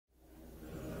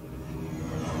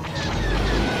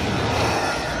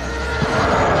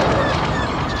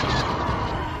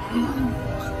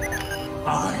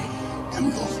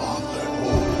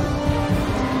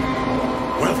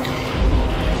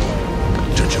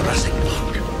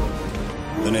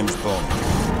The name's Bond.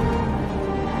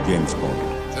 James Bond.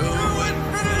 To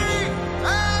infinity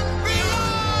and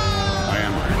beyond! I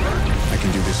am Iron Man. I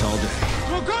can do this all day.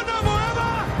 Wakanda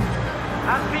forever!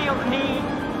 I feel the need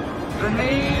for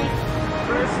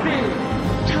speed.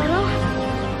 Toto?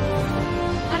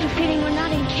 I have a feeling we're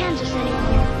not in Kansas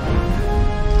anymore.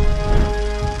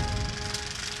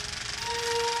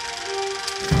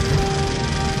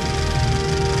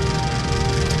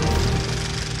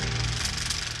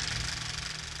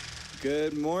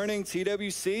 Good morning,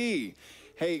 TWC.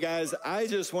 Hey guys, I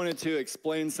just wanted to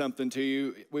explain something to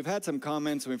you. We've had some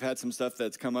comments and we've had some stuff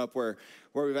that's come up where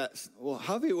we've asked, well,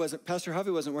 Pastor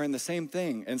Javi wasn't wearing the same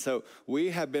thing. And so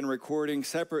we have been recording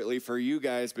separately for you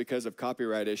guys because of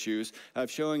copyright issues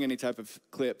of showing any type of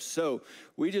clips. So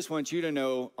we just want you to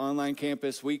know, Online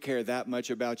Campus, we care that much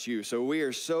about you. So we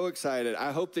are so excited.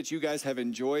 I hope that you guys have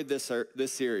enjoyed this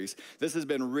series. This has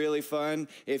been really fun.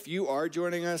 If you are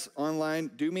joining us online,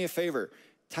 do me a favor.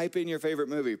 Type in your favorite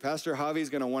movie. Pastor Javi's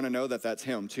going to want to know that that's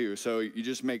him too, so you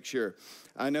just make sure.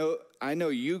 I know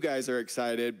you guys are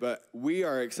excited, but we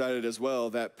are excited as well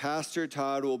that Pastor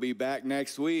Todd will be back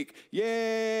next week.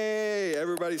 Yay!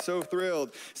 Everybody's so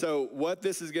thrilled. So what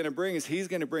this is going to bring is he's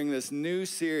going to bring this new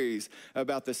series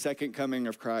about the second coming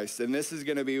of Christ. And this is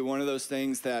going to be one of those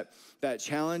things that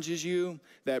challenges you,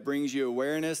 that brings you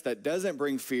awareness, that doesn't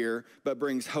bring fear, but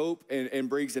brings hope and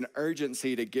brings an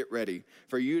urgency to get ready,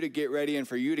 for you to get ready and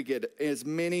for you to get as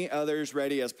many others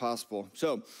ready as possible.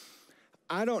 So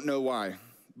I don't know why,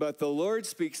 but the Lord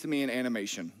speaks to me in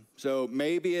animation. So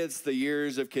maybe it's the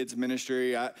years of kids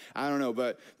ministry. I don't know,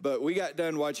 but we got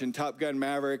done watching Top Gun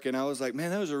Maverick, and I was like,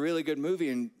 man, that was a really good movie.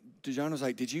 And Dijon was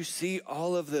like, did you see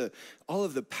all of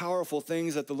the powerful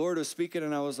things that the Lord was speaking?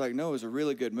 And I was like, no, it was a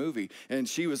really good movie. And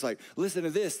she was like, listen to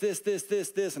this.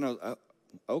 And I was,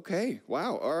 okay,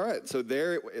 wow, all right. So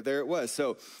there it was.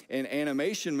 So in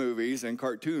animation movies and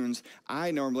cartoons,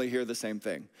 I normally hear the same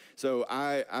thing. So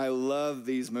I love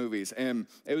these movies. And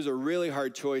it was a really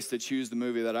hard choice to choose the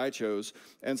movie that I chose.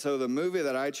 And so the movie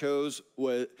that I chose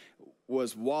was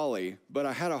WALL-E, but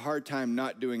I had a hard time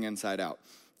not doing Inside Out.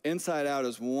 Inside Out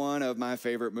is one of my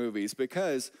favorite movies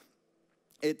because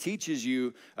it teaches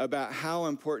you about how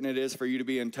important it is for you to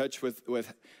be in touch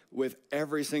with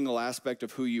every single aspect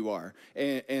of who you are.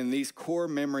 And these core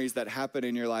memories that happen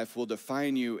in your life will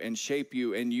define you and shape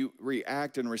you, and you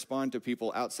react and respond to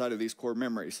people outside of these core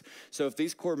memories. So if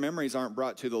these core memories aren't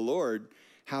brought to the Lord,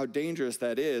 how dangerous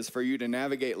that is for you to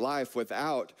navigate life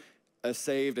without a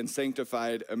saved and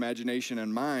sanctified imagination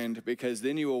and mind, because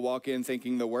then you will walk in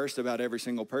thinking the worst about every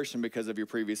single person because of your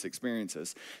previous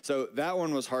experiences. So that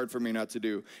one was hard for me not to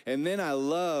do. And then I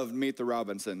loved Meet the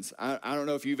Robinsons. I don't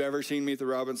know if you've ever seen Meet the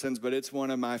Robinsons, but it's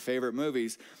one of my favorite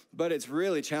movies. But it's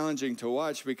really challenging to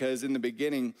watch because in the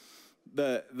beginning,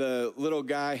 the little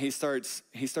guy, he starts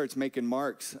making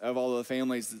marks of all the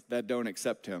families that don't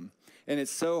accept him. And it's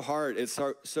so hard, it's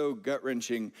so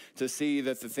gut-wrenching to see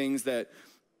that the things that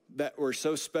were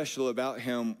so special about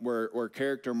him were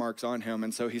character marks on him,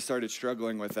 and so he started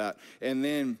struggling with that. And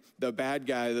then the bad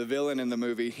guy, the villain in the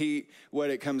movie, what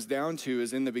it comes down to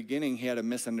is in the beginning, he had a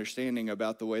misunderstanding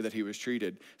about the way that he was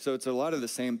treated. So it's a lot of the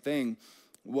same thing.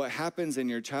 What happens in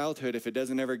your childhood, if it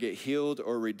doesn't ever get healed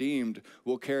or redeemed,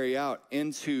 will carry out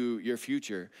into your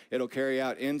future. It'll carry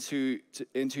out into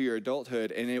your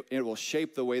adulthood, and it will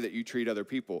shape the way that you treat other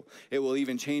people. It will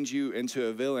even change you into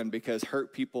a villain because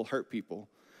hurt people hurt people.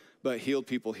 But healed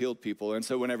people healed people. And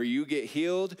so whenever you get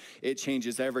healed, it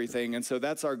changes everything. And so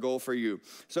that's our goal for you.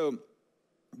 So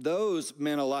those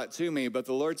meant a lot to me, but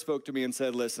the Lord spoke to me and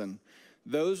said, listen,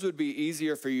 those would be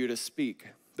easier for you to speak.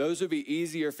 Those would be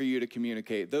easier for you to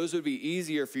communicate. Those would be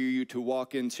easier for you to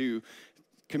walk into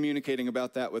communicating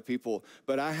about that with people.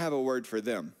 But I have a word for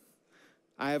them.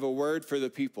 I have a word for the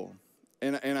people.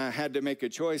 And I had to make a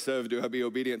choice of, do I be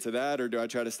obedient to that, or do I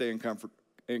try to stay in comfort?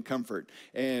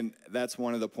 And that's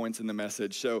one of the points in the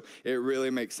message. So it really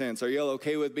makes sense. Are y'all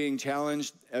okay with being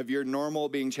challenged, of your normal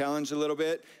being challenged a little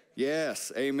bit?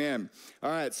 Yes, amen. All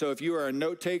right, so if you are a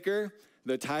note taker,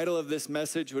 the title of this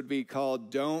message would be called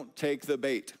Don't Take the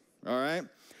Bait. All right,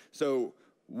 so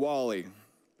WALL-E.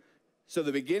 So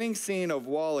the beginning scene of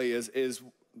WALL-E is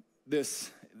this,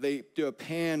 they do a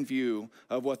pan view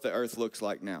of what the earth looks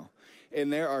like now.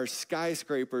 And there are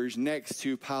skyscrapers next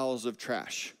to piles of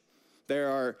trash.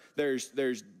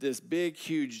 There's this big,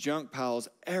 huge junk piles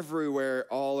everywhere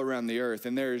all around the earth,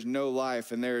 and there's no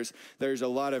life, and there's a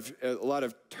lot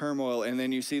of turmoil, and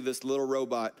then you see this little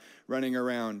robot running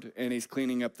around, and he's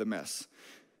cleaning up the mess,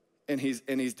 and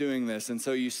he's doing this, and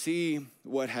so you see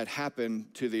what had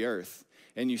happened to the earth.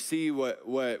 and you see what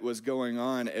was going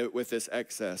on with this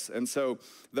excess. And so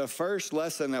the first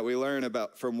lesson that we learn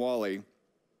about from Wall-E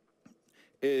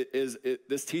is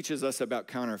this teaches us about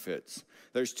counterfeits.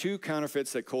 There's two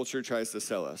counterfeits that culture tries to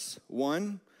sell us.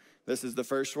 One, this is the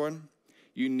first one,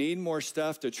 you need more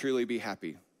stuff to truly be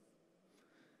happy.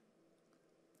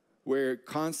 We're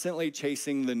constantly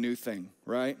chasing the new thing,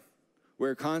 right?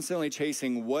 We're constantly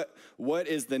chasing what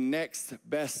is the next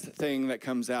best thing that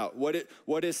comes out.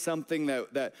 What is something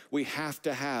that we have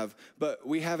to have, but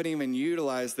we haven't even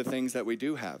utilized the things that we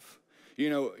do have. You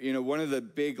know, one of the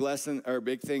big lessons or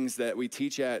big things that we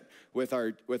teach with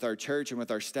our church and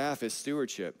with our staff is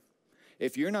stewardship.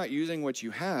 If you're not using what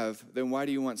you have, then why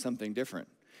do you want something different?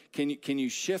 Can you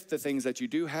shift the things that you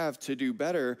do have to do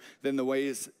better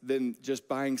than just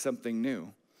buying something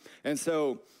new? And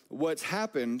so what's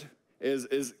happened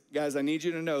is guys, I need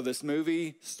you to know this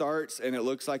movie starts and it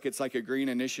looks like it's like a green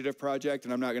initiative project,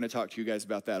 and I'm not going to talk to you guys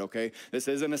about that, okay? This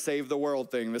isn't a save the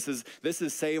world thing. This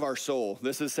is save our soul.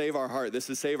 This is save our heart. This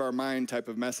is save our mind type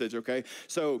of message, okay?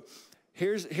 So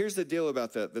here's the deal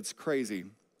about that's crazy.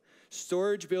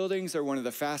 Storage buildings are one of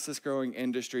the fastest growing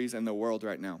industries in the world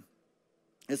right now,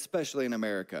 especially in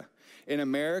America. In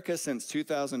America, since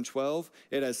 2012,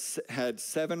 it has had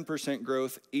 7%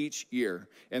 growth each year,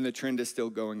 and the trend is still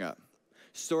going up.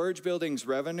 Storage buildings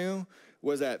revenue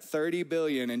was at $30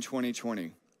 billion in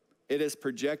 2020. It is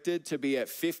projected to be at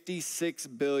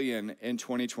 $56 billion in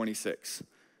 2026.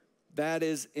 That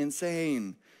is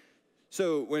insane.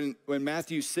 So when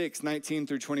Matthew 6:19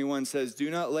 through 21 says, "Do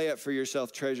not lay up for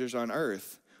yourself treasures on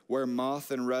earth, where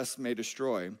moth and rust may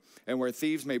destroy, and where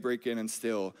thieves may break in and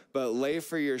steal, but lay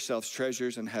for yourselves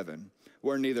treasures in heaven,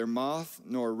 where neither moth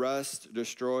nor rust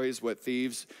destroys, what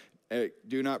thieves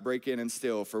do not break in and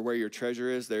steal, for where your treasure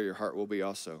is, there your heart will be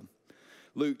also."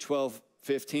 Luke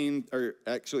 12:15, or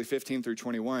actually 15 through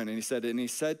 21, and he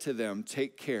said to them,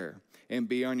 "Take care and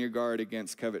be on your guard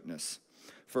against covetousness,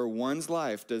 for one's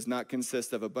life does not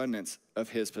consist of abundance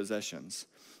of his possessions."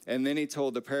 And then he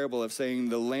told the parable of saying,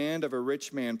 "The land of a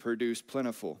rich man produced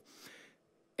plentiful.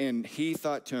 And he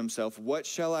thought to himself, what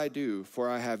shall I do? For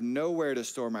I have nowhere to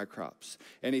store my crops.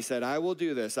 And he said, I will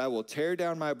do this. I will tear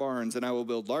down my barns, and I will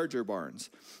build larger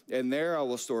barns. And there I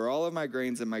will store all of my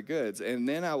grains and my goods. And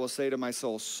then I will say to my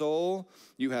soul, soul,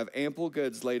 you have ample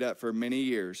goods laid up for many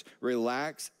years.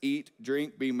 Relax, eat,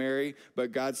 drink, be merry."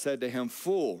 But God said to him,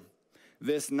 "Fool,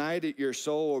 this night your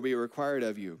soul will be required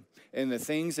of you. And the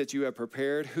things that you have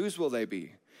prepared, whose will they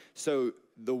be? So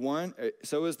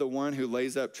is the one who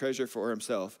lays up treasure for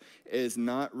himself is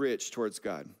not rich towards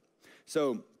God."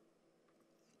 So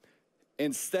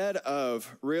instead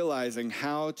of realizing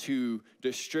how to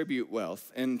distribute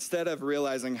wealth, instead of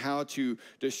realizing how to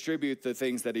distribute the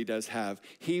things that he does have,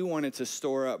 he wanted to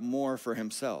store up more for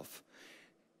himself.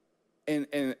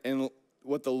 And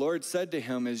what the Lord said to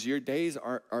him is, your days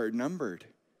are numbered.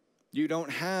 You don't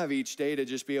have each day to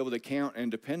just be able to count and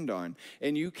depend on.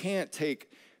 And you can't take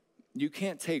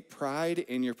pride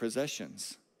in your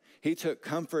possessions. He took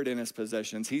comfort in his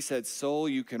possessions. He said, soul,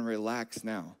 you can relax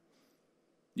now.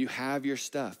 You have your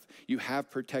stuff. You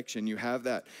have protection. You have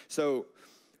that. So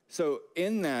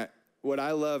in that, what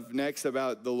I love next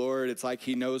about the Lord, it's like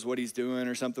he knows what he's doing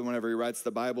or something whenever he writes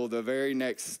the Bible. The very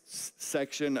next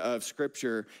section of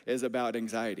scripture is about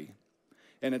anxiety.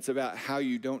 And it's about how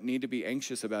you don't need to be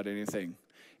anxious about anything.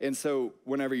 And so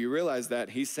whenever you realize that,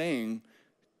 he's saying,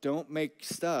 don't make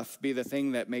stuff be the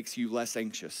thing that makes you less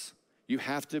anxious. You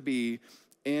have to be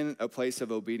in a place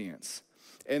of obedience.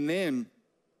 And then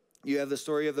you have the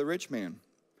story of the rich man,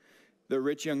 the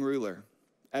rich young ruler.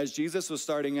 As Jesus was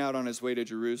starting out on his way to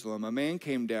Jerusalem, a man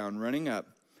came down, running up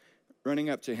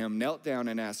to him, knelt down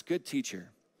and asked, "Good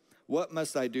teacher, what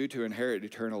must I do to inherit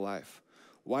eternal life?"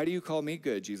 "Why do you call me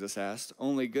good?" Jesus asked.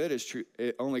 Only God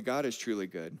is truly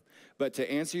good. But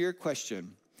to answer your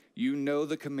question, you know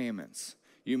the commandments.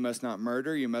 You must not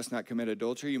murder. You must not commit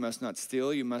adultery. You must not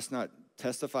steal. You must not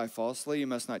testify falsely. You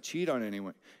must not cheat on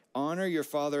anyone. Honor your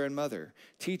father and mother.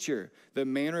 Teacher, the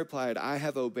man replied, "I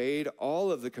have obeyed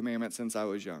all of the commandments since I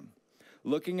was young."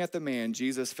 Looking at the man,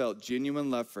 Jesus felt genuine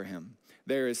love for him.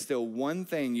 "There is still one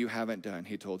thing you haven't done,"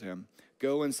 he told him.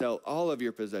 "Go and sell all of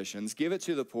your possessions, give it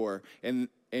to the poor, and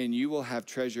you will have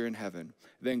treasure in heaven.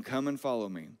 Then come and follow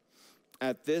me."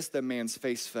 At this, the man's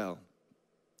face fell.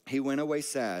 He went away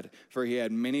sad, for he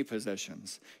had many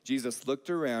possessions. Jesus looked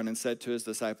around and said to his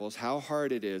disciples, "How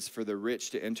hard it is for the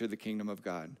rich to enter the kingdom of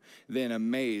God." Then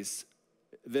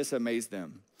this amazed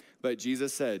them. But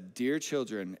Jesus said, "Dear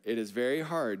children, it is very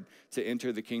hard to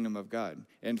enter the kingdom of God.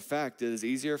 In fact, it is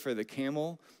easier for the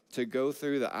camel to go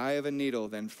through the eye of a needle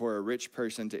than for a rich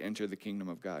person to enter the kingdom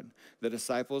of God." The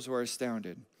disciples were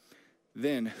astounded.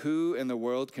 "Then who in the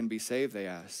world can be saved?" they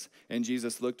asked. And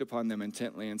Jesus looked upon them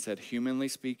intently and said, "Humanly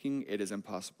speaking, it is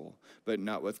impossible, but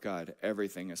not with God.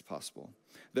 Everything is possible."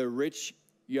 The rich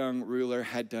young ruler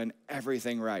had done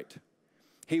everything right.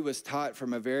 He was taught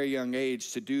from a very young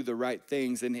age to do the right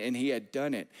things, and he had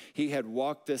done it. He had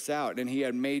walked this out, and he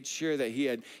had made sure that he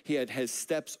had his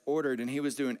steps ordered, and he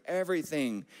was doing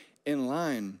everything in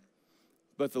line.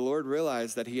 But the Lord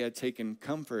realized that he had taken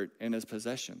comfort in his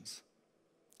possessions.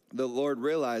 The Lord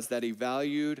realized that he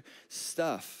valued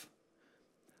stuff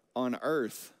on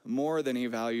earth more than he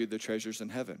valued the treasures in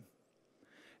heaven.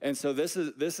 And so this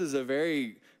is a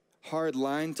very hard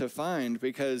line to find,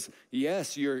 because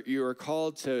yes, you are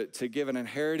called to give an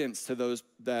inheritance to those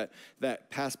that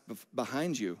pass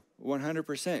behind you.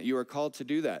 100%, you are called to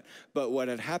do that. But what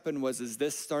had happened was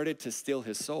this started to steal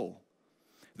his soul.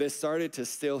 This started to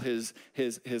steal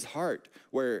his heart,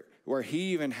 where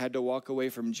he even had to walk away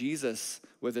from Jesus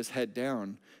with his head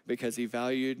down because he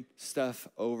valued stuff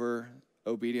over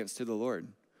obedience to the Lord.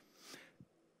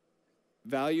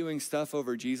 Valuing stuff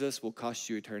over Jesus will cost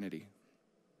you eternity.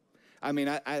 I mean,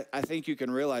 I think you can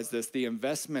realize this. The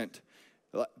investment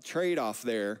trade-off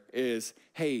there is,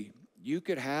 hey, you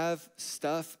could have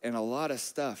stuff and a lot of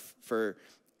stuff for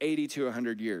 80 to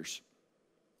 100 years.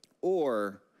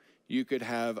 Or you could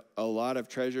have a lot of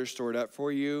treasure stored up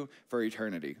for you for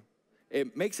eternity.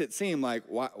 It makes it seem like,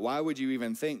 why would you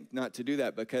even think not to do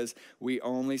that? Because we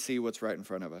only see what's right in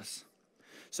front of us.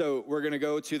 So we're going to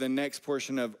go to the next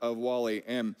portion of WALL-E,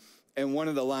 and one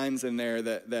of the lines in there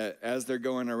that as they're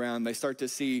going around, they start to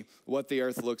see what the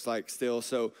earth looks like still.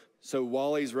 So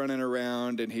WALL-E's running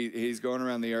around, and he's going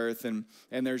around the earth, and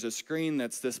there's a screen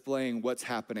that's displaying what's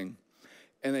happening.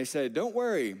 And they said, "Don't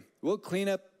worry, we'll clean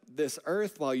up this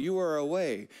earth while you are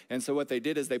away." And so what they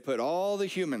did is they put all the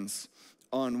humans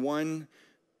on one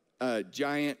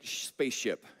giant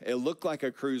spaceship. It looked like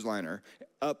a cruise liner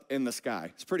up in the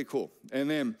sky. It's pretty cool. And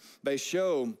then they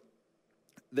show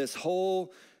this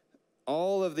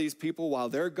all of these people, while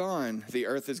they're gone, the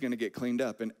earth is going to get cleaned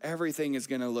up and everything is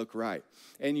going to look right.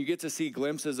 And you get to see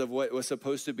glimpses of what was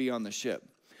supposed to be on the ship.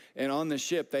 And on the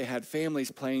ship, they had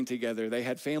families playing together. They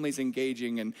had families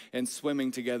engaging and swimming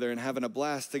together and having a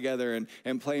blast together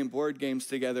and playing board games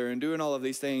together and doing all of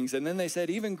these things. And then they said,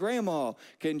 even grandma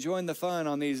can join the fun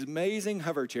on these amazing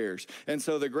hover chairs. And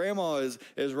so the grandma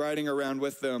is riding around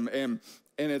with them. And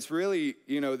it's really,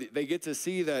 they get to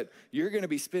see that you're going to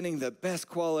be spending the best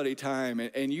quality time,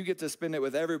 and you get to spend it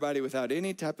with everybody without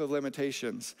any type of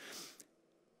limitations.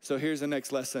 So here's the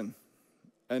next lesson,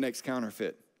 a next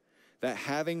counterfeit. That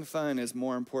having fun is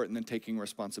more important than taking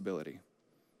responsibility.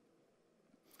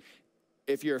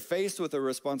 If you're faced with a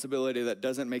responsibility that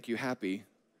doesn't make you happy,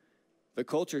 the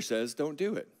culture says, don't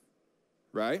do it,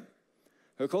 right?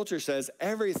 The culture says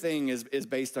everything is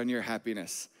based on your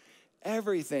happiness,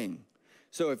 everything.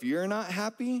 So if you're not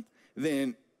happy,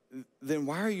 then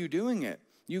why are you doing it?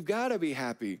 You've got to be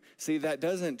happy. See, that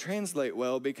doesn't translate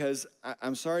well, because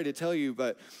I'm sorry to tell you,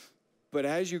 but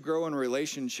as you grow in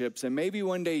relationships, and maybe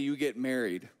one day you get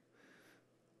married,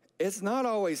 it's not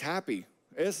always happy.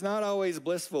 It's not always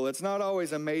blissful. It's not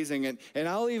always amazing. And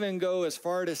I'll even go as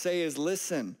far to say is,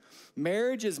 listen,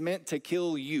 marriage is meant to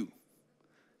kill you.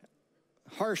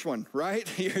 Harsh one, right?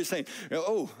 You're saying,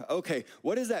 oh, okay,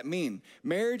 what does that mean?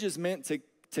 Marriage is meant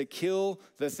to kill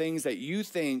the things that you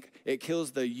think. It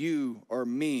kills the you or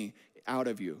me out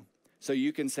of you. So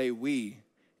you can say we,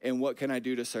 and what can I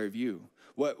do to serve you?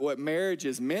 What marriage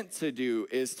is meant to do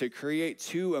is to create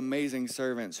two amazing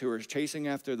servants who are chasing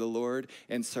after the Lord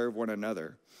and serve one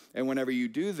another. And whenever you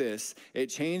do this, it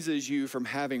changes you from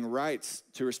having rights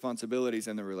to responsibilities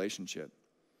in the relationship.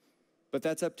 But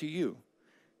that's up to you.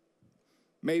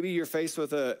 Maybe you're faced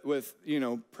with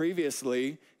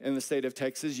previously in the state of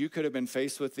Texas, you could have been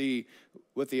faced with the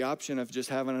option of just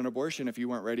having an abortion if you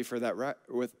weren't ready for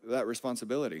that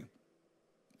responsibility.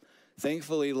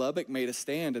 Thankfully, Lubbock made a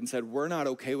stand and said, we're not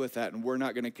okay with that, and we're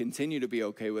not going to continue to be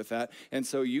okay with that, and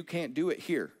so you can't do it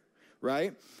here,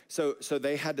 right? So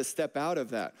they had to step out of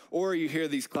that. Or you hear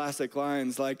these classic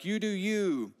lines like, you do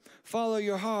you, follow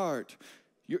your heart,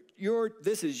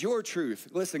 this is your truth.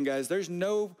 Listen, guys, there's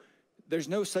no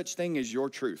such thing as your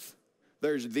truth.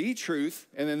 There's the truth,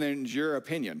 and then there's your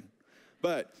opinion.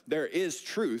 But there is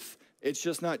truth. It's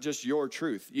just not just your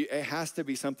truth. It has to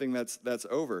be something that's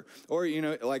over. Or,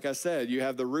 like I said, you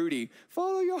have the Rudy,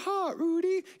 follow your heart,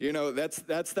 Rudy.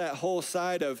 That's that whole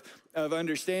side of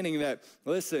understanding that,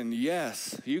 listen,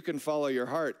 yes, you can follow your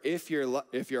heart if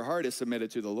your heart is submitted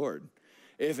to the Lord.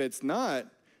 If it's not,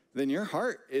 then your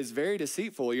heart is very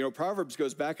deceitful. Proverbs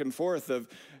goes back and forth of,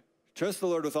 trust the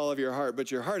Lord with all of your heart, but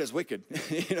your heart is wicked.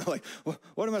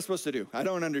 What am I supposed to do? I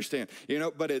don't understand.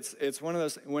 But it's one of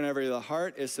those, whenever the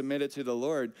heart is submitted to the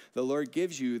Lord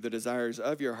gives you the desires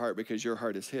of your heart because your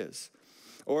heart is his.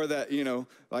 Or that,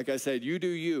 like I said, you do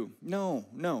you. No,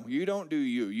 you don't do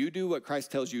you. You do what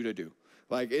Christ tells you to do.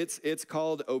 It's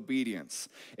called obedience.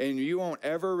 And you won't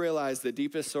ever realize the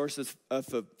deepest sources of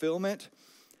fulfillment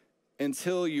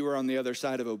until you are on the other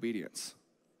side of obedience.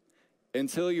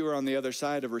 Until you are on the other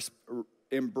side of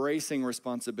embracing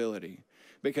responsibility.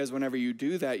 Because whenever you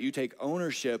do that, you take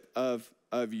ownership of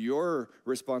your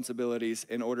responsibilities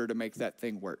in order to make that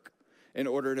thing work, in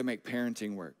order to make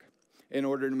parenting work, in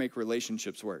order to make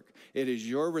relationships work. It is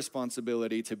your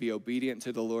responsibility to be obedient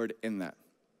to the Lord in that.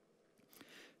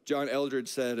 John Eldredge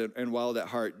said in Wild at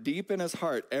Heart, deep in his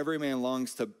heart, every man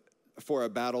longs for a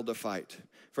battle to fight,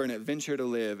 for an adventure to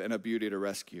live, and a beauty to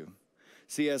rescue.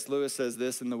 C.S. Lewis says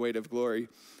this in The Weight of Glory.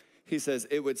 He says,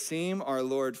 it would seem our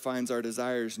Lord finds our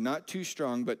desires not too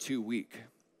strong, but too weak.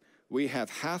 We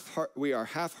are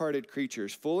half-hearted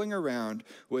creatures fooling around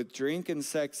with drink and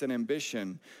sex and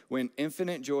ambition when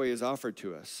infinite joy is offered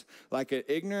to us. Like an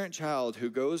ignorant child who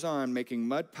goes on making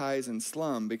mud pies and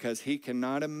slum because he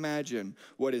cannot imagine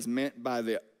what is meant by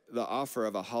the offer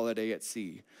of a holiday at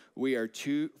sea. We are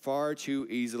far too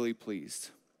easily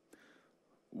pleased.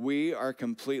 We are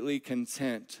completely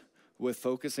content with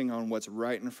focusing on what's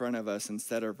right in front of us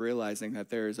instead of realizing that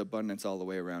there is abundance all the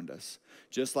way around us.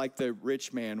 Just like the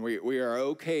rich man, we are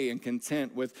okay and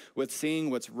content with seeing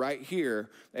what's right here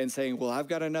and saying, well, I've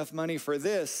got enough money for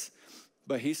this.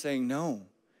 But he's saying, no,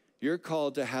 you're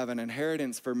called to have an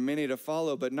inheritance for many to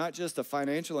follow, but not just a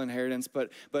financial inheritance, but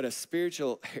a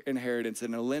spiritual inheritance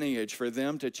and a lineage for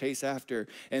them to chase after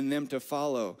and them to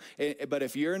follow. But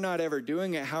if you're not ever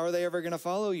doing it, how are they ever going to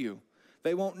follow you?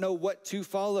 They won't know what to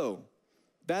follow.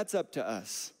 That's up to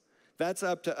us. That's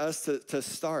up to us to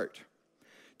start.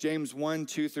 James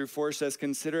 1:2-4 says,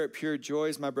 consider it pure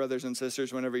joys, my brothers and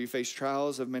sisters, whenever you face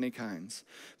trials of many kinds,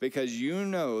 because you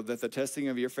know that the testing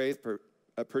of your faith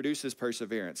produces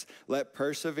perseverance. Let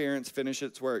perseverance finish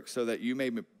its work so that you may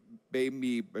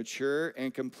be mature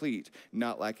and complete,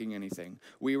 not lacking anything.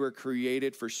 We were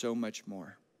created for so much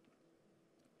more.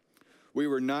 We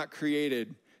were not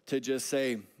created to just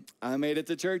say, I made it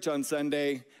to church on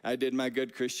Sunday. I did my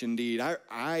good Christian deed.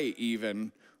 I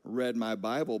even read my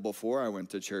Bible before I went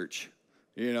to church.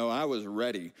 I was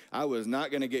ready. I was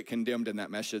not going to get condemned in that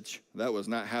message. That was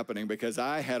not happening because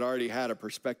I had already had a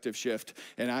perspective shift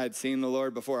and I had seen the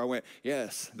Lord before. I went,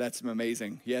 yes, that's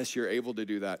amazing. Yes, you're able to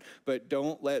do that. But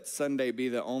don't let Sunday be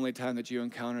the only time that you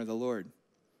encounter the Lord.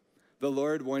 The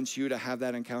Lord wants you to have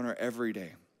that encounter every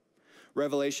day.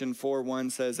 Revelation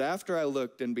 4:1 says, after I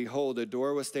looked, and behold, a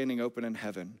door was standing open in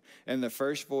heaven, and the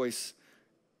first voice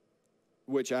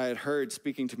which I had heard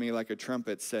speaking to me like a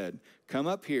trumpet said, come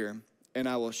up here, and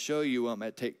I will show you what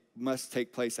must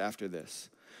take place after this.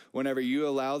 Whenever you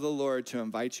allow the Lord to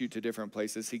invite you to different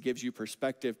places, he gives you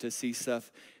perspective to see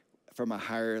stuff from a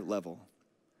higher level,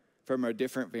 from a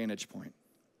different vantage point.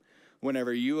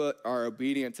 Whenever you are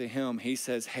obedient to him, he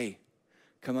says, hey,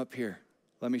 come up here.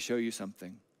 Let me show you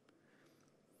something.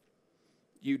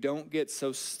 You don't get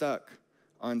so stuck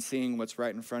on seeing what's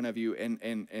right in front of you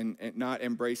and not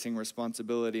embracing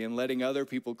responsibility and letting other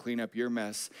people clean up your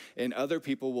mess. And other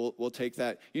people will take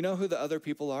that. You know who the other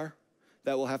people are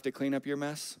that will have to clean up your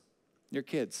mess? Your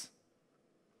kids.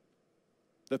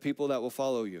 The people that will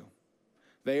follow you.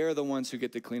 They are the ones who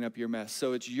get to clean up your mess.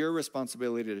 So it's your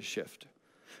responsibility to shift.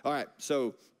 All right,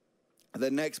 so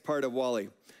the next part of Wally.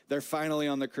 They're finally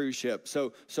on the cruise ship.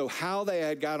 So how they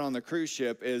had got on the cruise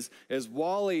ship is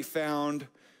Wally found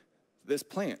this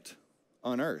plant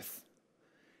on Earth.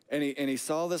 And he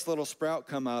saw this little sprout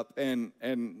come up, and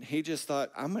he just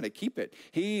thought, I'm going to keep it.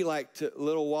 He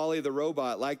little Wally the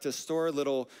robot liked to store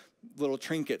little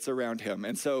trinkets around him.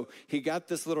 And so he got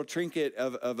this little trinket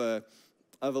of a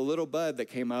little bud that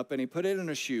came up, and he put it in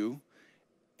a shoe,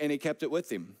 and he kept it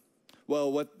with him. Well,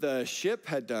 what the ship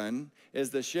had done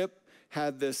is the ship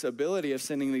had this ability of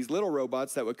sending these little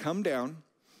robots that would come down,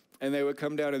 and they would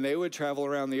come down and they would travel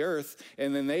around the earth,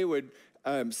 and then they would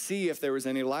see if there was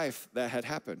any life that had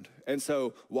happened. And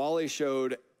so Wally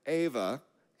showed Ava,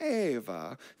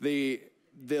 the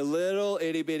the little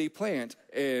itty bitty plant.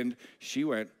 And she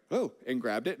went, oh, and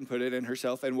grabbed it and put it in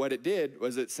herself. And what it did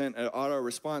was it sent an auto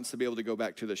response to be able to go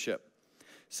back to the ship.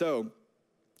 So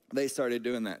they started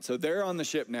doing that. So they're on the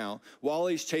ship now.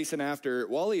 Wally's chasing after.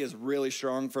 Wally is really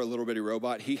strong for a little bitty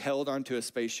robot. He held onto a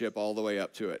spaceship all the way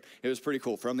up to it. It was pretty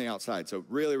cool from the outside. So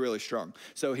really, really strong.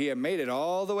 So he had made it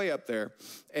all the way up there.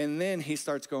 And then he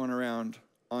starts going around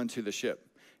onto the ship.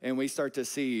 And we start to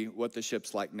see what the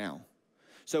ship's like now.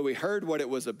 So we heard what it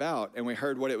was about, and we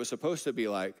heard what it was supposed to be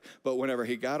like. But whenever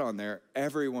he got on there,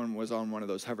 everyone was on one of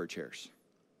those hover chairs.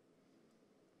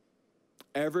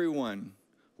 Everyone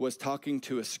was talking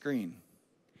to a screen.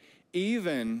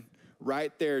 Even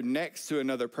right there next to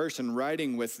another person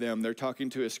riding with them, they're talking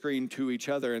to a screen to each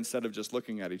other instead of just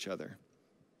looking at each other.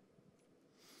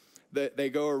 They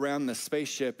go around the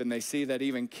spaceship and they see that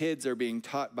even kids are being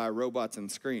taught by robots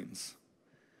and screens.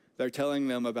 They're telling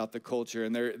them about the culture,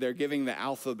 and they're giving the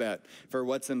alphabet for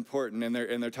what's important, and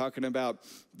they're talking about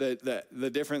the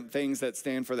different things that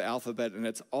stand for the alphabet, and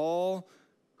it's all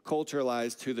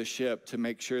culturalized to the ship to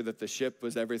make sure that the ship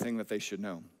was everything that they should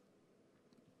know.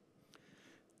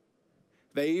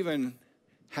 They even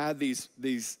had these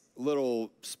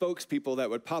little spokespeople that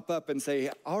would pop up and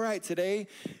say, all right, today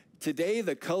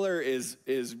the color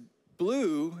is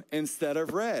blue instead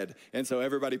of red. And so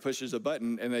everybody pushes a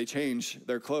button and they change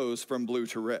their clothes from blue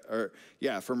to red,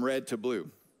 from red to blue.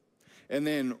 And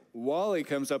then Wally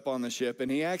comes up on the ship, and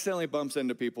he accidentally bumps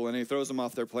into people, and he throws them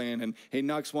off their plane, and he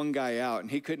knocks one guy out, and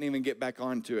he couldn't even get back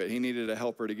onto it. He needed a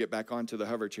helper to get back onto the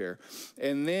hover chair.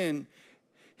 And then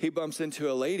he bumps into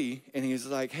a lady, and he's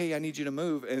like, hey, I need you to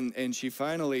move. And she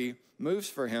finally moves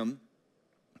for him,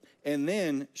 and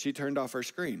then she turned off her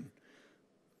screen.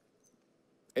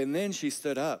 And then she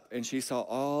stood up, and she saw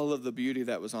all of the beauty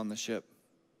that was on the ship.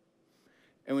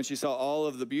 And when she saw all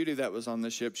of the beauty that was on the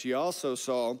ship, she also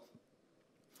saw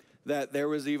that there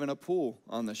was even a pool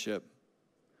on the ship.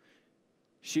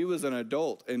 She was an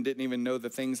adult and didn't even know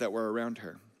the things that were around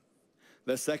her.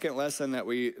 The second lesson that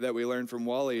we learned from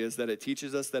Wally is that it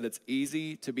teaches us that it's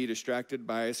easy to be distracted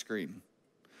by a screen.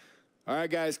 All right,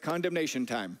 guys, condemnation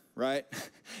time, right?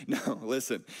 No,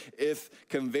 listen, if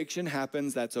conviction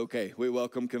happens, that's okay. We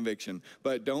welcome conviction.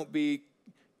 But don't be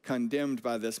condemned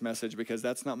by this message, because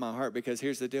that's not my heart. Because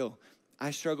here's the deal. I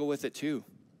struggle with it too.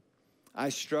 I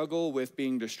struggle with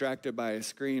being distracted by a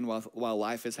screen while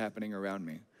life is happening around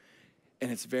me.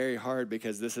 And it's very hard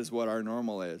because this is what our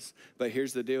normal is. But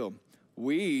here's the deal.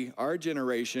 Our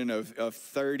generation of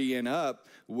 30 and up,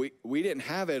 we didn't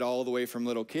have it all the way from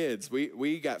little kids.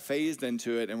 We got phased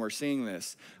into it, and we're seeing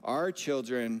this. Our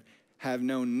children have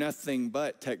known nothing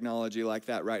but technology like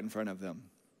that right in front of them.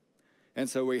 And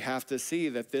so we have to see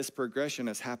that this progression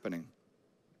is happening.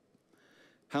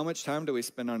 How much time do we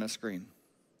spend on a screen?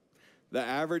 The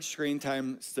average screen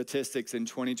time statistics in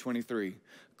 2023,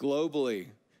 globally,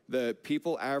 the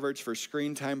people average for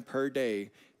screen time per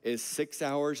day is 6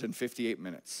 hours and 58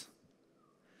 minutes.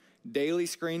 Daily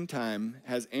screen time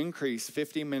has increased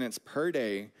 50 minutes per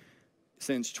day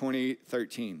since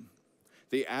 2013.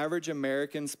 The average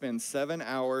American spends 7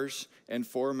 hours and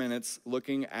 4 minutes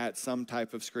looking at some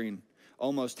type of screen.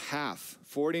 Almost half,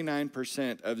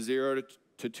 49% of 0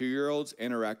 to 2-year-olds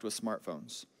interact with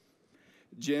smartphones.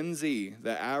 Gen Z,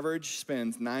 the average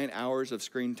spends 9 hours of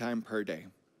screen time per day.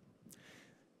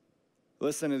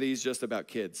 Listen to these just about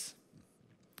kids.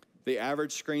 The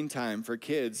average screen time for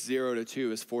kids 0 to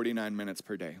 2 is 49 minutes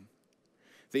per day.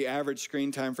 The average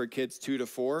screen time for kids 2 to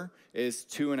 4 is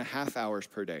 2.5 hours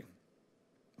per day.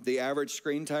 The average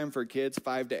screen time for kids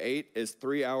 5 to 8 is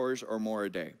 3 hours or more a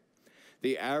day.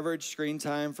 The average screen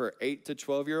time for 8 to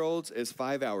 12-year-olds is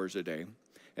 5 hours a day.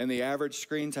 And the average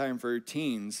screen time for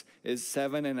teens is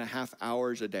 7.5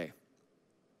 hours a day.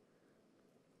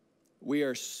 We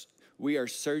are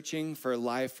searching for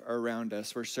life around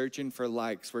us. We're searching for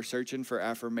likes. We're searching for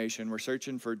affirmation. We're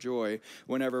searching for joy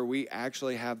whenever we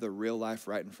actually have the real life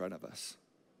right in front of us.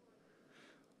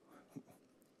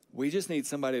 We just need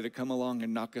somebody to come along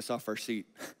and knock us off our seat.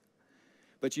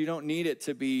 But you don't need it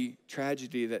to be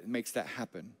tragedy that makes that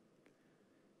happen.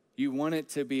 You want it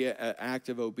to be an act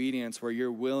of obedience where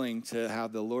you're willing to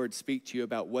have the Lord speak to you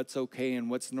about what's okay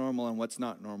and what's normal and what's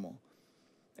not normal,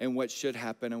 and what should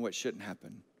happen and what shouldn't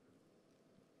happen.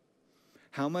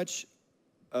 How much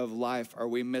of life are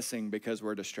we missing because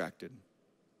we're distracted?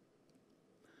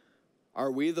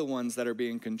 Are we the ones that are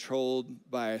being controlled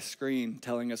by a screen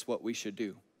telling us what we should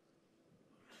do?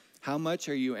 How much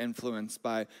are you influenced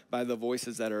by the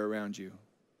voices that are around you?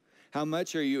 How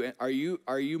much are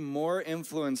you more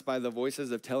influenced by the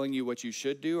voices of telling you what you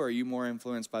should do, or are you more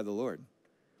influenced by the Lord?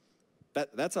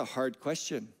 That's a hard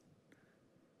question.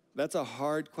 That's a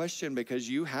hard question because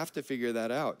you have to figure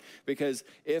that out. Because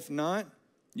if not,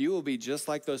 you will be just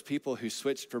like those people who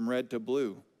switched from red to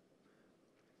blue.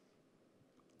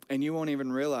 And you won't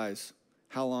even realize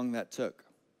how long that took.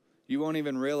 You won't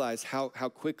even realize how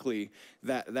quickly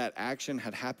that action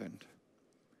had happened.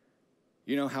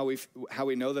 You know how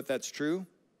we know that that's true?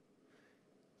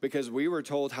 Because we were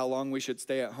told how long we should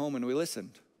stay at home and we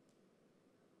listened.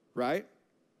 Right?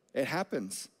 It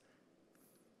happens.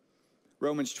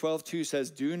 Romans 12:2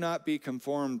 says, "Do not be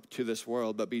conformed to this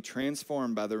world, but be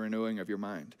transformed by the renewing of your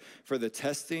mind. For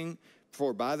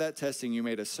by that testing you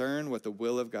may discern what the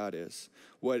will of God is,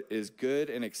 what is good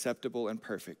and acceptable and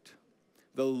perfect."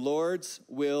 The Lord's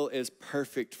will is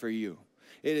perfect for you.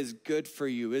 It is good for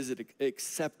you. Is it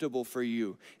acceptable for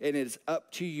you? And it is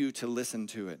up to you to listen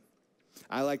to it.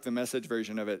 I like the Message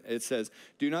version of it. It says,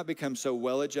 "Do not become so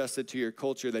well adjusted to your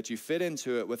culture that you fit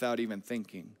into it without even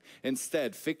thinking.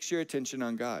 Instead, fix your attention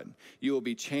on God. You will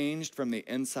be changed from the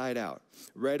inside out.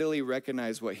 Readily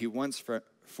recognize what he wants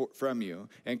from you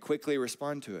and quickly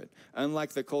respond to it.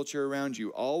 Unlike the culture around you,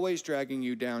 always dragging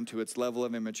you down to its level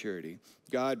of immaturity,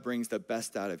 God brings the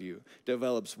best out of you,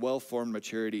 develops well-formed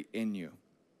maturity in you.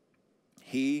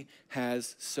 He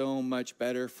has so much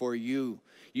better for you.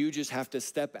 You just have to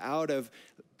step out of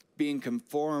being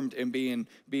conformed and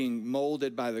being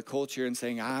molded by the culture and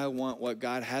saying, I want what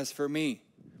God has for me.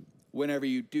 Whenever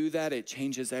you do that, it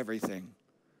changes everything.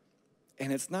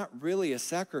 And it's not really a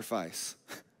sacrifice.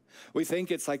 We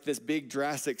think it's like this big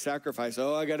drastic sacrifice.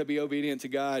 Oh, I got to be obedient to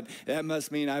God. That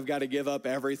must mean I've got to give up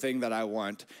everything that I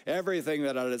want, everything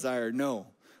that I desire. No.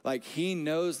 Like he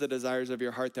knows the desires of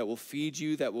your heart that will feed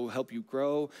you, that will help you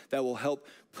grow, that will help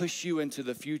push you into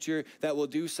the future, that will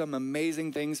do some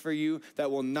amazing things for you,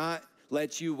 that will not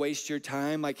let you waste your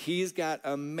time. Like he's got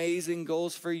amazing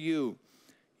goals for you.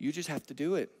 You just have to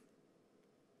do it.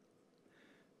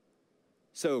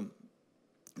 So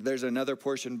there's another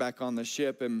portion back on the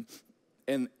ship, and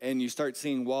you start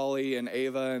seeing Wally and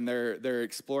Ava, and they're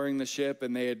exploring the ship,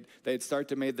 and they'd start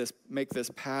to make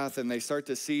this path, and they start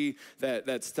to see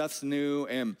that stuff's new,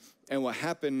 and what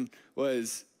happened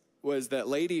was that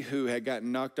lady who had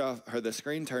gotten knocked off, the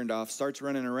screen turned off, starts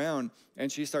running around,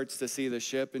 and she starts to see the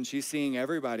ship, and she's seeing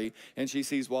everybody, and she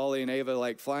sees Wally and Ava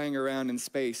like flying around in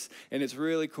space, and it's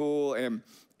really cool.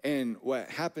 And what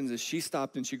happens is she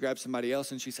stopped and she grabbed somebody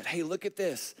else and she said, hey, look at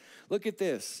this, look at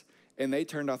this. And they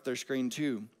turned off their screen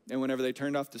too. And whenever they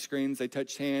turned off the screens, they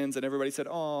touched hands, and everybody said,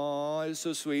 oh, it's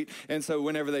so sweet. And so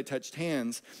whenever they touched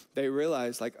hands, they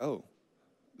realized like, oh,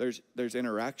 there's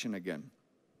interaction again.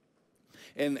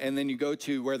 And then you go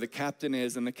to where the captain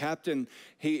is, and the captain,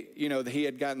 he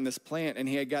had gotten this plant, and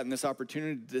he had gotten this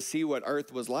opportunity to see what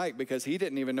Earth was like, because he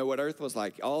didn't even know what Earth was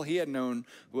like. All he had known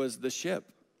was the ship.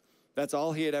 That's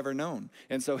all he had ever known.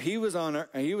 And so he was on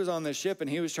the ship, and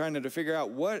he was trying to figure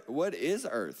out what is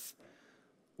Earth?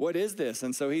 What is this?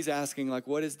 And so he's asking, like,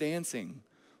 what is dancing?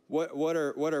 What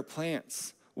are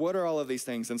plants? What are all of these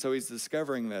things? And so he's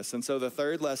discovering this. And so the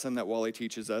third lesson that Wally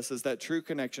teaches us is that true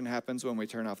connection happens when we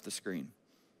turn off the screen.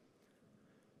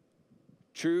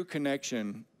 True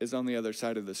connection is on the other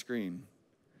side of the screen.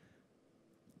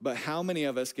 But how many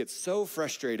of us get so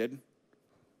frustrated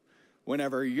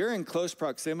whenever you're in close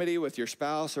proximity with your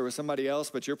spouse or with somebody else,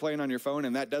 but you're playing on your phone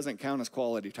and that doesn't count as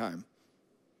quality time?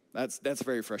 That's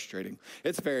very frustrating.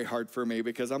 It's very hard for me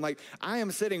because I'm like, I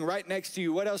am sitting right next to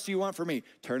you. What else do you want from me?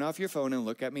 Turn off your phone and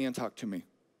look at me and talk to me.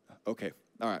 Okay,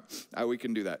 all right, we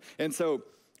can do that. And so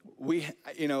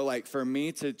like for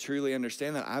me to truly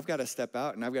understand that, I've got to step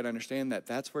out and I've got to understand that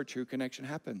that's where true connection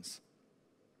happens.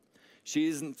 She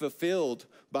isn't fulfilled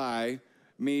by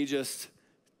me just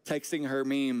texting her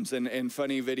memes and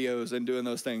funny videos and doing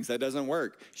those things. That doesn't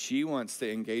work. She wants to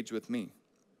engage with me.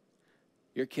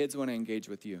 Your kids want to engage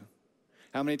with you.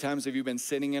 How many times have you been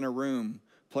sitting in a room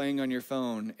playing on your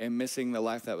phone and missing the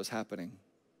life that was happening?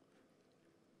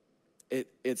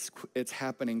 It's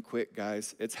happening quick,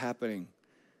 guys. It's happening.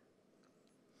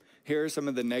 Here are some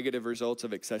of the negative results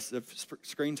of excessive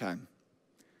screen time.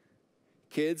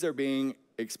 Kids are being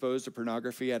exposed to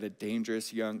pornography at a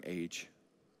dangerous young age.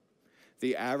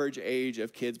 The average age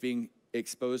of kids being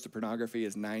exposed to pornography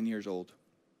is 9 years old.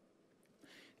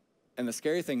 And the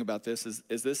scary thing about this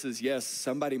is, yes,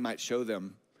 somebody might show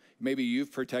them. Maybe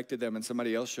you've protected them and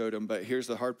somebody else showed them, but here's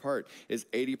the hard part, is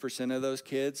 80% of those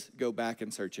kids go back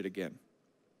and search it again.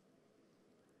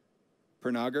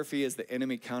 Pornography is the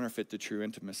enemy counterfeit to true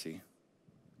intimacy.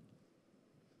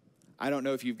 I don't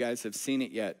know if you guys have seen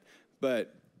it yet,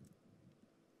 but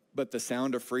The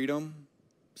Sound of Freedom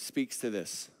speaks to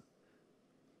this.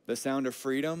 The Sound of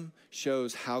Freedom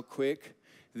shows how quick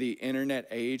the internet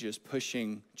age is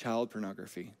pushing child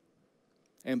pornography.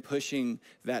 and pushing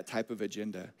that type of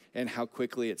agenda and how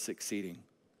quickly it's succeeding.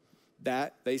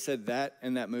 They said that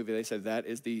in that movie, they said that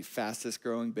is the fastest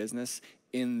growing business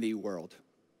in the world,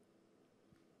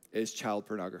 is child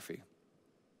pornography.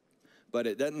 But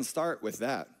it doesn't start with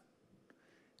that.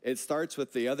 It starts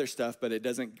with the other stuff, but it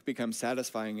doesn't become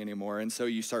satisfying anymore. And so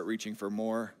you start reaching for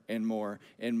more and more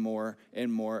and more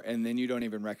and more, and then you don't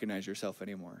even recognize yourself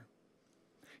anymore.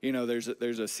 You know, there's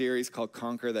a series called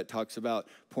Conquer that talks about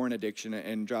porn addiction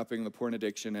and dropping the porn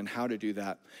addiction and how to do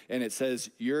that. And it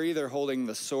says you're either holding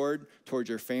the sword towards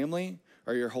your family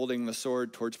or you're holding the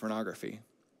sword towards pornography.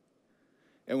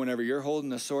 And whenever you're holding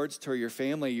the swords toward your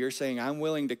family, you're saying, I'm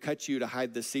willing to cut you to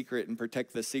hide the secret and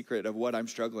protect the secret of what I'm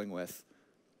struggling with.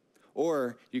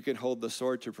 Or you can hold the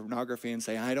sword to pornography and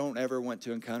say, I don't ever want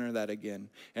to encounter that again.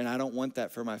 And I don't want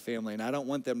that for my family. And I don't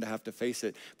want them to have to face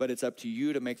it. But it's up to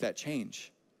you to make that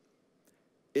change.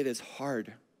 It is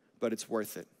hard, but it's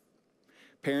worth it.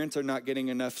 Parents are not getting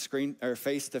enough screen or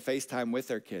face-to-face time with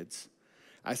their kids.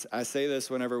 I say this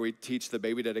whenever we teach the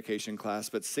baby dedication class,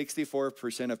 but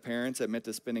 64% of parents admit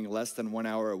to spending less than 1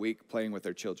 hour a week playing with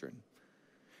their children.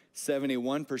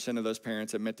 71% of those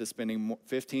parents admit to spending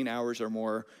 15 hours or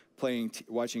more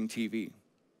watching TV.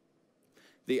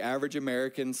 The average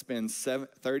American spends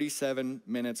 37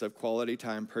 minutes of quality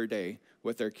time per day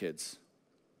with their kids.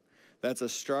 That's a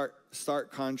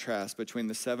stark contrast between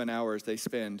the 7 hours they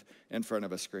spend in front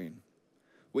of a screen.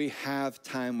 We have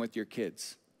time with your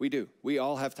kids. We do. We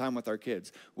all have time with our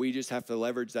kids. We just have to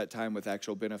leverage that time with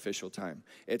actual beneficial time.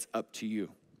 It's up to you.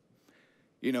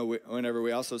 You know, whenever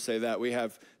we also say that, we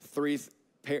have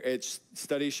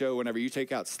studies show whenever you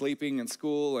take out sleeping and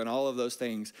school and all of those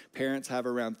things, parents have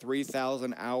around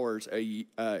 3,000 hours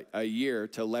a year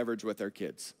to leverage with their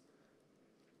kids.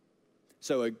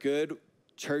 So a good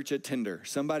church attender,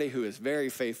 somebody who is very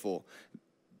faithful,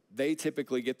 they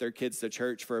typically get their kids to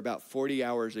church for about 40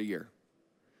 hours a year.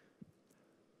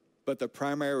 But the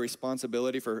primary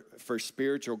responsibility for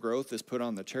spiritual growth is put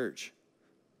on the church.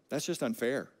 That's just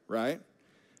unfair, right?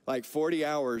 Like 40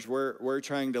 hours, we're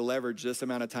trying to leverage this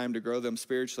amount of time to grow them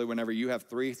spiritually whenever you have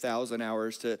 3,000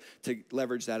 hours to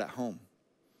leverage that at home.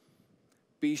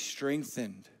 Be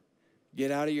strengthened. Get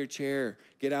out of your chair,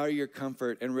 get out of your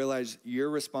comfort, and realize you're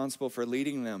responsible for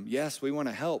leading them. Yes, we want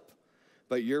to help,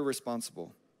 but you're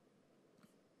responsible.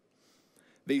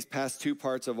 These past two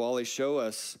parts of WALL-E show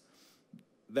us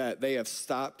that they have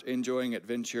stopped enjoying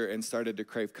adventure and started to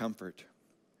crave comfort.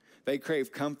 They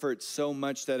crave comfort so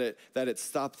much that it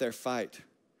stopped their fight.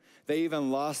 They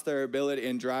even lost their ability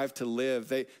and drive to live.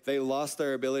 They lost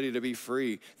their ability to be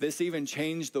free. This even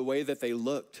changed the way that they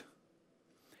looked.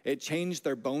 It changed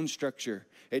their bone structure.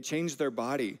 It changed their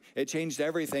body. It changed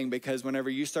everything, because whenever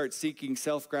you start seeking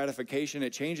self-gratification,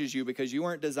 it changes you, because you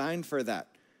weren't designed for that.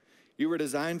 You were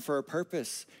designed for a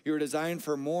purpose. You were designed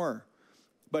for more.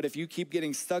 But if you keep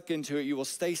getting stuck into it, you will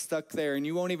stay stuck there, and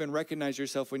you won't even recognize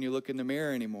yourself when you look in the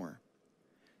mirror anymore.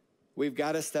 We've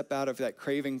got to step out of that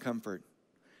craving comfort.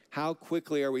 How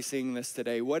quickly are we seeing this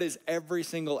today? What is every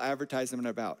single advertisement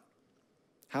about?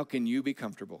 How can you be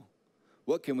comfortable?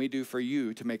 What can we do for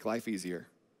you to make life easier?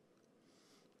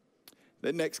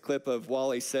 The next clip of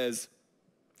WALL-E says,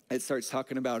 it starts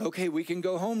talking about, okay, we can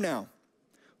go home now.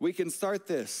 We can start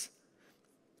this.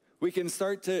 We can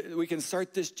start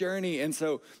this journey. And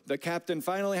so the captain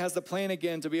finally has the plan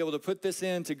again to be able to put this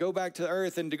in, to go back to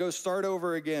Earth and to go start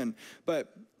over again. But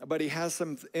he has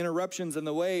some interruptions in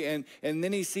the way, and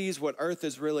then he sees what Earth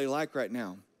is really like right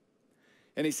now.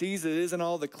 And he sees it isn't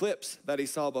all the clips that he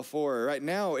saw before. Right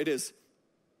now it's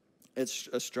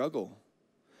a struggle.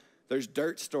 There's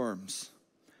dirt storms.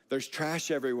 There's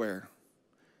trash everywhere.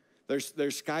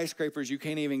 There's skyscrapers you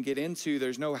can't even get into.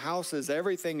 There's no houses.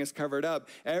 Everything is covered up.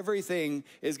 Everything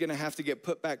is going to have to get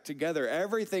put back together.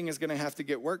 Everything is going to have to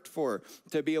get worked for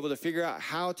to be able to figure out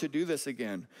how to do this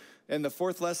again. And the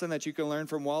fourth lesson that you can learn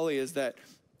from WALL-E is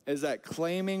that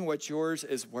claiming what's yours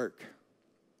is work.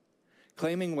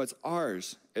 Claiming what's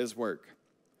ours is work.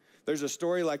 There's a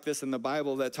story like this in the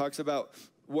Bible that talks about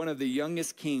one of the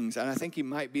youngest kings, and I think he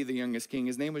might be the youngest king.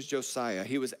 His name was Josiah.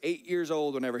 He was 8 years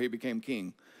old whenever he became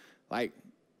king. Like,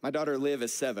 my daughter Liv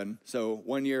is 7, so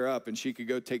 1 year up, and she could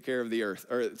go take care of the earth,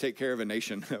 or take care of a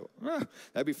nation.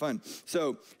 That'd be fun.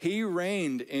 So he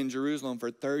reigned in Jerusalem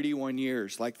for 31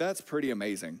 years. Like, that's pretty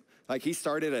amazing. Like, he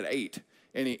started at 8,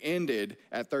 and he ended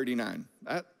at 39.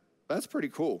 That's pretty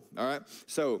cool, all right?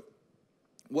 So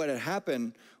what had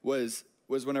happened was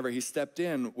whenever he stepped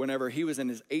in, whenever he was in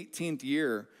his 18th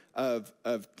year of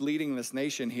leading this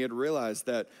nation, he had realized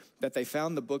that they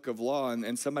found the book of law,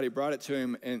 and somebody brought it to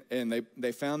him, and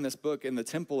they found this book in the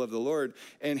temple of the Lord,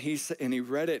 and he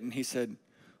read it, and he said,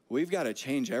 we've got to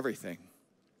change everything.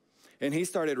 And he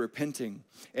started repenting,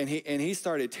 and he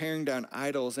started tearing down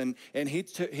idols, and he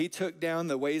took down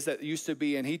the ways that used to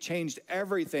be, and he changed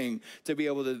everything to be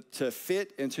able to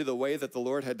fit into the way that the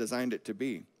Lord had designed it to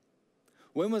be.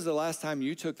 When was the last time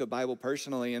you took the Bible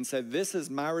personally and said, this is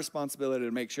my responsibility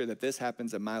to make sure that this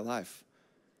happens in my life?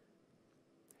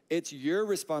 It's your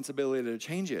responsibility to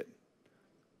change it.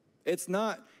 It's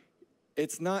not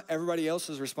everybody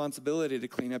else's responsibility to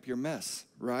clean up your mess,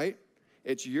 right?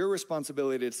 It's your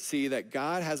responsibility to see that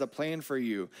God has a plan for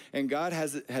you, and God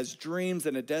has dreams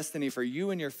and a destiny for you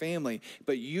and your family,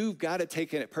 but you've got to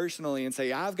take it personally and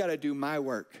say, I've got to do my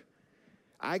work.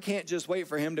 I can't just wait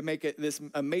for him to make this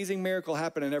amazing miracle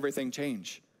happen and everything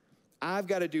change. I've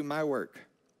got to do my work.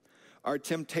 Our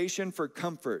temptation for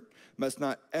comfort must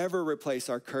not ever replace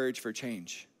our courage for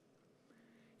change.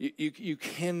 You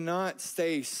cannot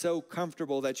stay so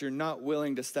comfortable that you're not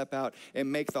willing to step out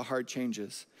and make the hard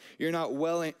changes. You're not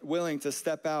willing to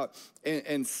step out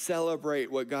and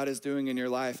celebrate what God is doing in your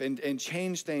life and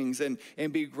change things and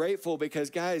be grateful, because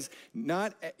guys,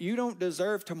 you don't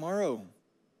deserve tomorrow.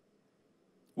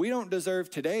 We don't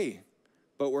deserve today,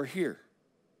 but we're here.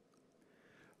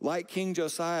 Like King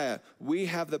Josiah, we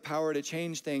have the power to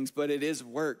change things, but it is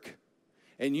work.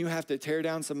 And you have to tear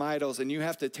down some idols, and you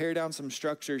have to tear down some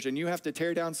structures, and you have to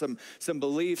tear down some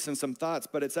beliefs and some thoughts,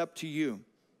 but it's up to you.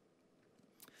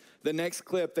 The next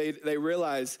clip,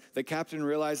 the captain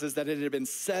realizes that it had been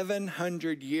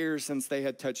 700 years since they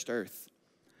had touched earth.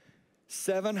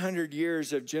 700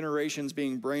 years of generations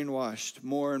being brainwashed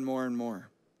more and more and more.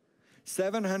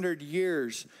 700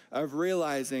 years of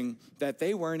realizing that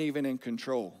they weren't even in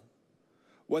control.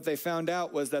 What they found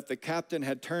out was that the captain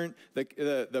had turned,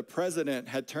 the president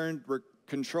had turned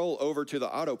control over to the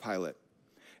autopilot.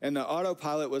 And the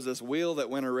autopilot was this wheel that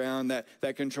went around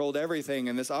that controlled everything.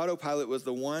 And this autopilot was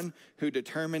the one who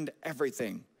determined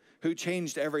everything, who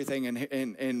changed everything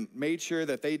and made sure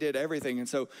that they did everything. And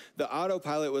so the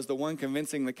autopilot was the one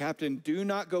convincing the captain, do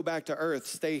not go back to Earth,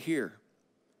 stay here.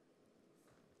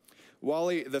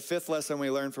 Wally, the fifth lesson we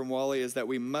learned from Wally is that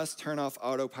we must turn off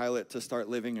autopilot to start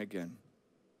living again.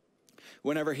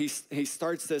 Whenever he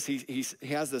starts this, he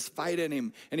has this fight in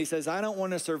him, and he says, I don't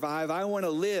want to survive, I want to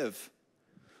live.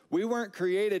 We weren't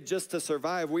created just to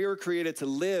survive. We were created to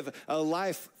live a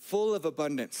life full of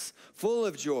abundance, full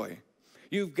of joy.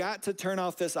 You've got to turn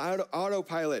off this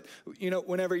autopilot. You know,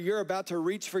 whenever you're about to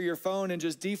reach for your phone and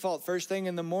just default first thing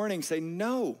in the morning, say,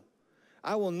 no.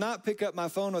 I will not pick up my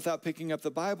phone without picking up the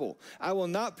Bible. I will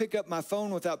not pick up my phone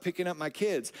without picking up my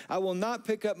kids. I will not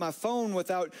pick up my phone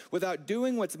without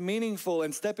doing what's meaningful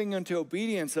and stepping into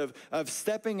obedience of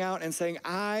stepping out and saying,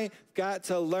 I got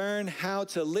to learn how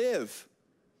to live.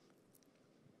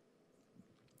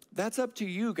 That's up to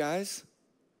you, guys.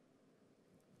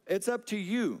 It's up to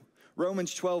you.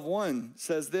 Romans 12:1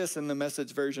 says this in the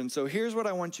Message version. So here's what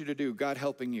I want you to do, God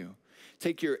helping you.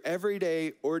 Take your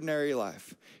everyday, ordinary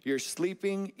life, your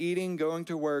sleeping, eating, going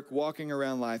to work, walking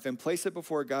around life, and place it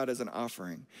before God as an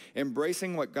offering.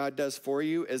 Embracing what God does for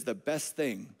you is the best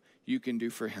thing you can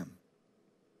do for him.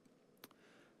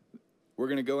 We're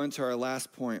going to go into our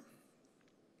last point.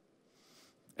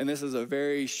 And this is a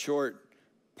very short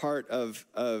part of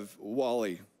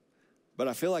Wally, but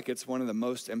I feel like it's one of the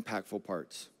most impactful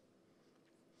parts.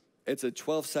 It's a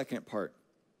 12-second part.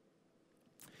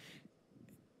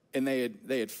 And they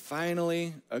had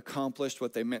finally accomplished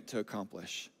what they meant to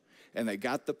accomplish. And they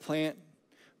got the plant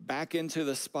back into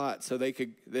the spot so they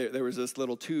could, there was this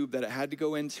little tube that it had to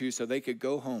go into so they could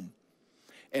go home.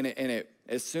 And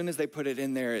as soon as they put it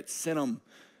in there, it sent them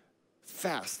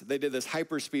fast. They did this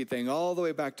hyperspeed thing all the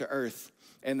way back to Earth.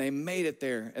 And they made it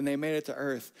there, and they made it to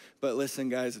Earth. But listen,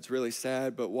 guys, it's really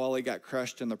sad, but Wally got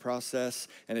crushed in the process,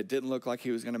 and it didn't look like he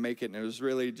was going to make it, and it was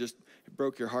really just, it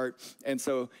broke your heart. And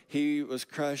so he was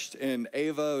crushed, and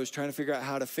Ava was trying to figure out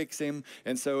how to fix him.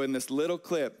 And so in this little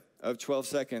clip of 12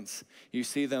 seconds, you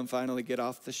see them finally get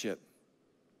off the ship.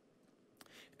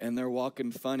 And they're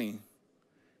walking funny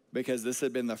because this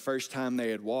had been the first time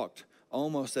they had walked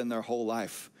almost in their whole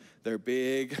life. They're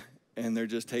big, and they're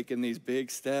just taking these big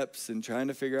steps and trying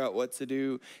to figure out what to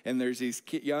do. And there's these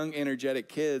young, energetic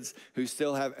kids who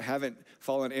still haven't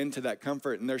fallen into that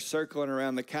comfort. And they're circling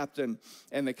around the captain.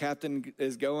 And the captain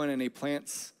is going and he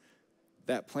plants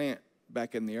that plant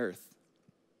back in the earth.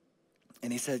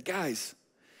 And he said, guys,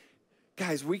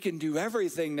 we can do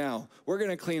everything now. We're going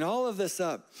to clean all of this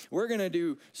up. We're going to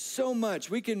do so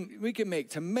much. We can make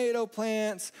tomato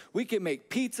plants. We can make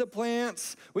pizza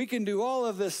plants. We can do all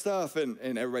of this stuff. And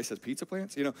everybody says pizza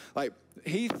plants? You know, like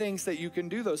he thinks that you can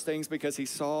do those things because he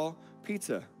saw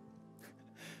pizza.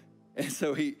 And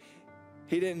so he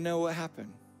didn't know what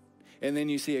happened. And then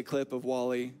you see a clip of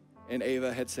Wally, and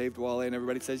Ava had saved Wally, and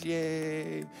everybody says,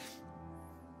 yay.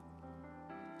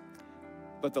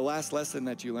 But the last lesson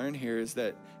that you learn here is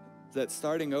that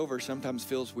starting over sometimes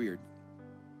feels weird.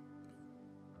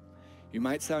 You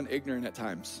might sound ignorant at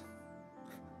times,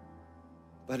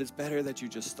 but it's better that you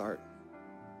just start.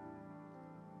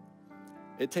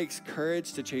 It takes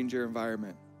courage to change your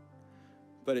environment,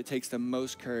 but it takes the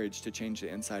most courage to change the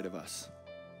inside of us.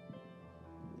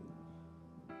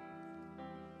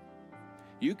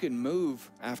 You can move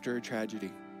after a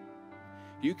tragedy.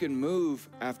 You can move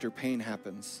after pain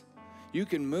happens. You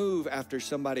can move after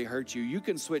somebody hurts you. You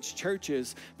can switch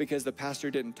churches because the pastor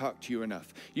didn't talk to you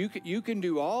enough. You can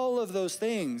do all of those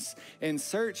things and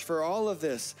search for all of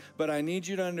this, but I need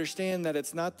you to understand that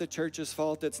it's not the church's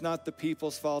fault. It's not the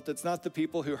people's fault. It's not the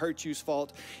people who hurt you's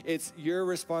fault. It's your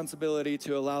responsibility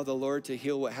to allow the Lord to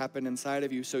heal what happened inside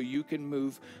of you so you can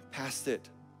move past it,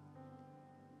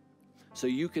 so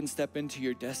you can step into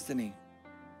your destiny,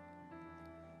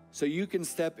 so you can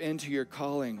step into your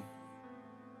calling.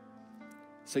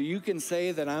 So you can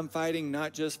say that I'm fighting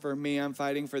not just for me, I'm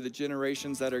fighting for the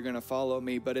generations that are going to follow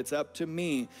me, but it's up to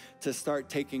me to start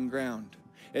taking ground.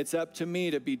 It's up to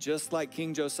me to be just like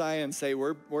King Josiah and say,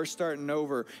 we're starting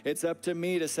over. It's up to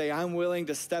me to say, I'm willing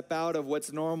to step out of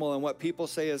what's normal and what people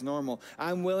say is normal.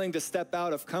 I'm willing to step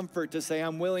out of comfort to say,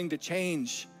 I'm willing to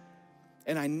change.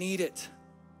 And I need it.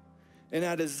 And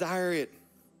I desire it.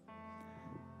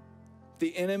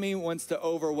 The enemy wants to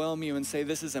overwhelm you and say,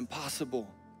 this is impossible.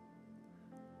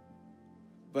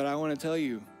 But I want to tell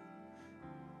you,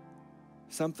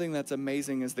 something that's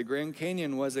amazing is the Grand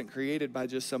Canyon wasn't created by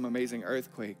just some amazing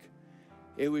earthquake.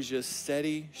 It was just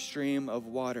steady stream of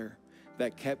water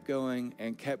that kept going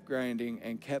and kept grinding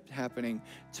and kept happening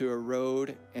to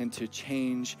erode and to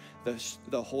change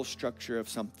the whole structure of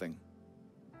something.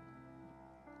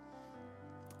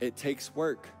 It takes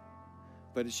work,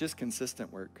 but it's just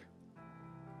consistent work.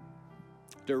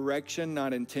 Direction,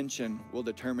 not intention, will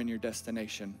determine your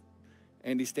destination.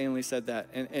 Andy Stanley said that,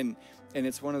 and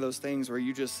it's one of those things where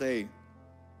you just say,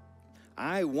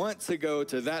 I want to go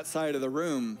to that side of the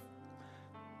room,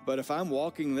 but if I'm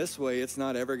walking this way, it's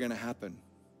not ever going to happen.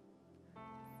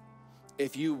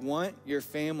 If you want your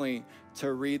family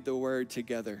to read the word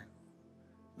together,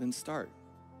 then start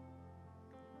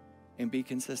and be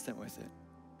consistent with it.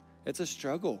 It's a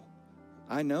struggle,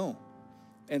 I know,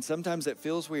 and sometimes it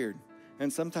feels weird,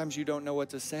 and sometimes you don't know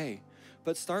what to say,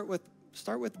 but start with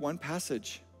one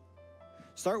passage.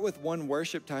 Start with one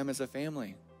worship time as a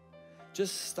family.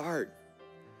 Just start.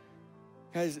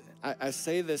 Guys, I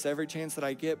say this every chance that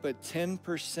I get, but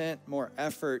 10% more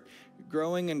effort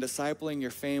growing and discipling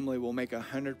your family will make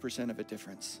 100% of a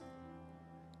difference.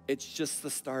 It's just the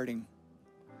starting.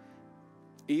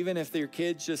 Even if your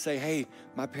kids just say, hey,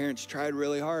 my parents tried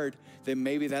really hard, then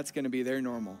maybe that's going to be their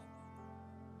normal.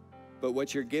 But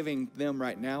what you're giving them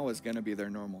right now is going to be their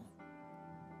normal.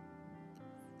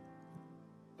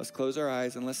 Let's close our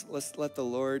eyes and let's let the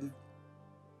Lord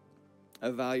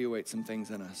evaluate some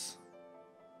things in us.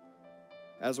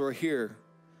 As we're here,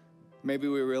 maybe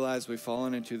we realize we've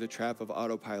fallen into the trap of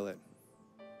autopilot.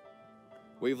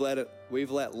 We've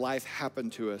let life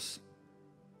happen to us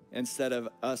instead of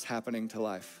us happening to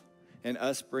life and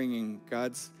us bringing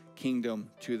God's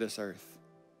kingdom to this earth.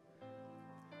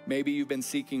 Maybe you've been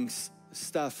seeking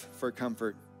stuff for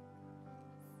comfort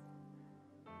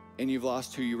and you've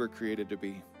lost who you were created to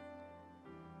be.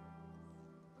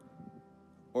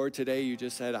 Or today you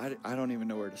just said, I don't even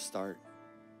know where to start,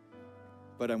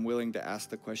 but I'm willing to ask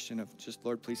the question of just,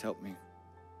 Lord, please help me.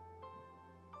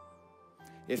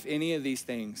 If any of these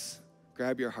things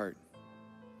grab your heart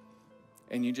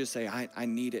and you just say, I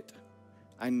need it.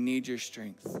 I need your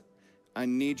strength. I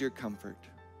need your comfort.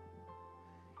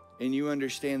 And you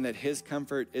understand that his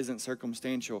comfort isn't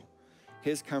circumstantial.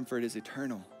 His comfort is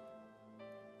eternal.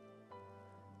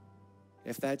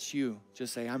 If that's you,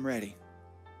 just say, I'm ready.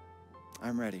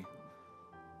 I'm ready.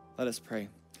 Let us pray.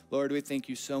 Lord, we thank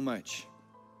you so much,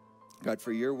 God,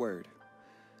 for your word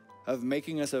of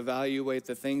making us evaluate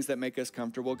the things that make us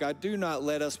comfortable. God, do not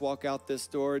let us walk out this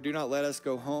door. Do not let us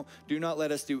go home. Do not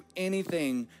let us do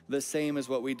anything the same as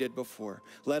what we did before.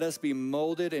 Let us be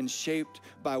molded and shaped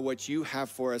by what you have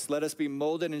for us. Let us be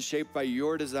molded and shaped by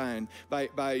your design,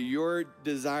 by your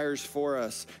desires for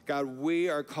us. God, we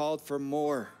are called for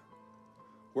more.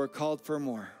 We're called for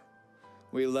more.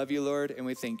 We love you, Lord, and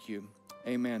we thank you.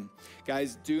 Amen.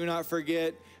 Guys, do not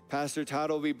forget, Pastor Todd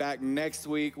will be back next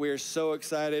week. We are so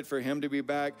excited for him to be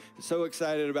back. So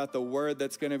excited about the word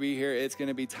that's going to be here. It's going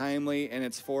to be timely, and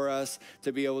it's for us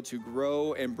to be able to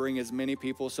grow and bring as many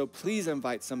people. So please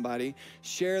invite somebody.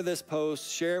 Share this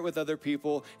post. Share it with other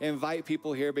people. Invite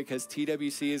people here because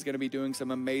TWC is going to be doing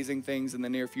some amazing things in the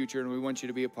near future, and we want you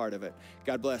to be a part of it.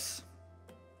 God bless.